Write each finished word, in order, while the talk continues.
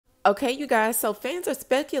Okay, you guys, so fans are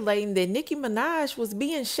speculating that Nicki Minaj was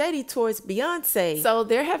being shady towards Beyonce. So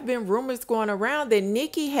there have been rumors going around that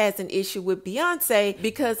Nicki has an issue with Beyonce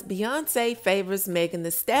because Beyonce favors Megan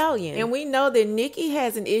Thee Stallion. And we know that Nicki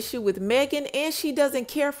has an issue with Megan, and she doesn't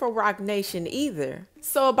care for Roc Nation either.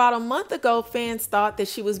 So about a month ago, fans thought that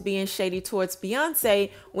she was being shady towards Beyonce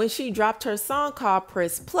when she dropped her song called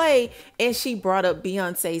Press Play and she brought up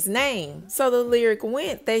Beyonce's name. So the lyric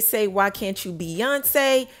went, they say, why can't you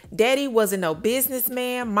Beyonce? Daddy wasn't no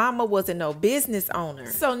businessman, mama wasn't no business owner.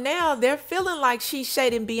 So now they're feeling like she's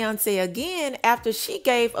shading Beyonce again after she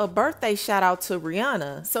gave a birthday shout out to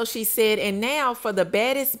Rihanna. So she said, and now for the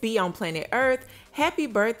baddest bee on planet Earth, happy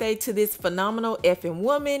birthday to this phenomenal effing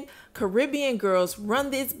woman. Caribbean girls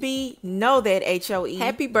run this bee, know that HOE.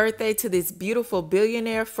 Happy birthday to this beautiful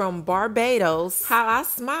billionaire from Barbados. How I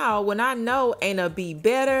smile when I know ain't a bee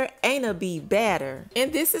better, ain't a bee badder.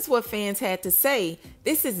 And this is what fans had to say.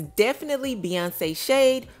 This is definitely Beyonce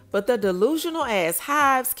shade, but the delusional ass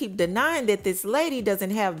hives keep denying that this lady doesn't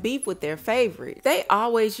have beef with their favorite. They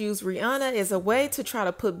always use Rihanna as a way to try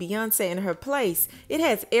to put Beyonce in her place. It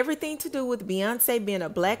has everything to do with Beyonce being a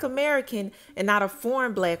black American and not a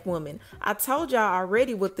foreign black woman. I told y'all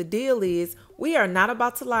already what the deal is. We are not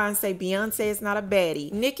about to lie and say Beyonce is not a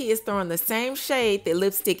baddie. Nicki is throwing the same shade that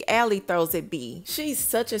Lipstick Alley throws at B. She's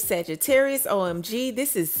such a Sagittarius, OMG,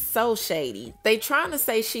 this is so shady. They trying to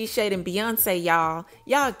say she's shading Beyonce, y'all.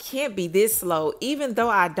 Y'all can't be this slow. Even though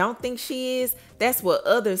I don't think she is, that's what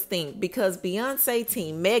others think because Beyonce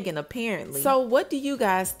team Megan apparently. So what do you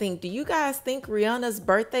guys think? Do you guys think Rihanna's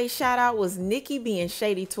birthday shout out was Nicki being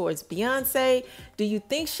shady towards Beyonce? Do you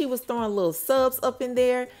think she was throwing little subs up in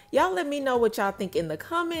there? Y'all let me know what y'all think in the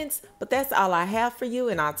comments, but that's all I have for you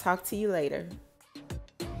and I'll talk to you later.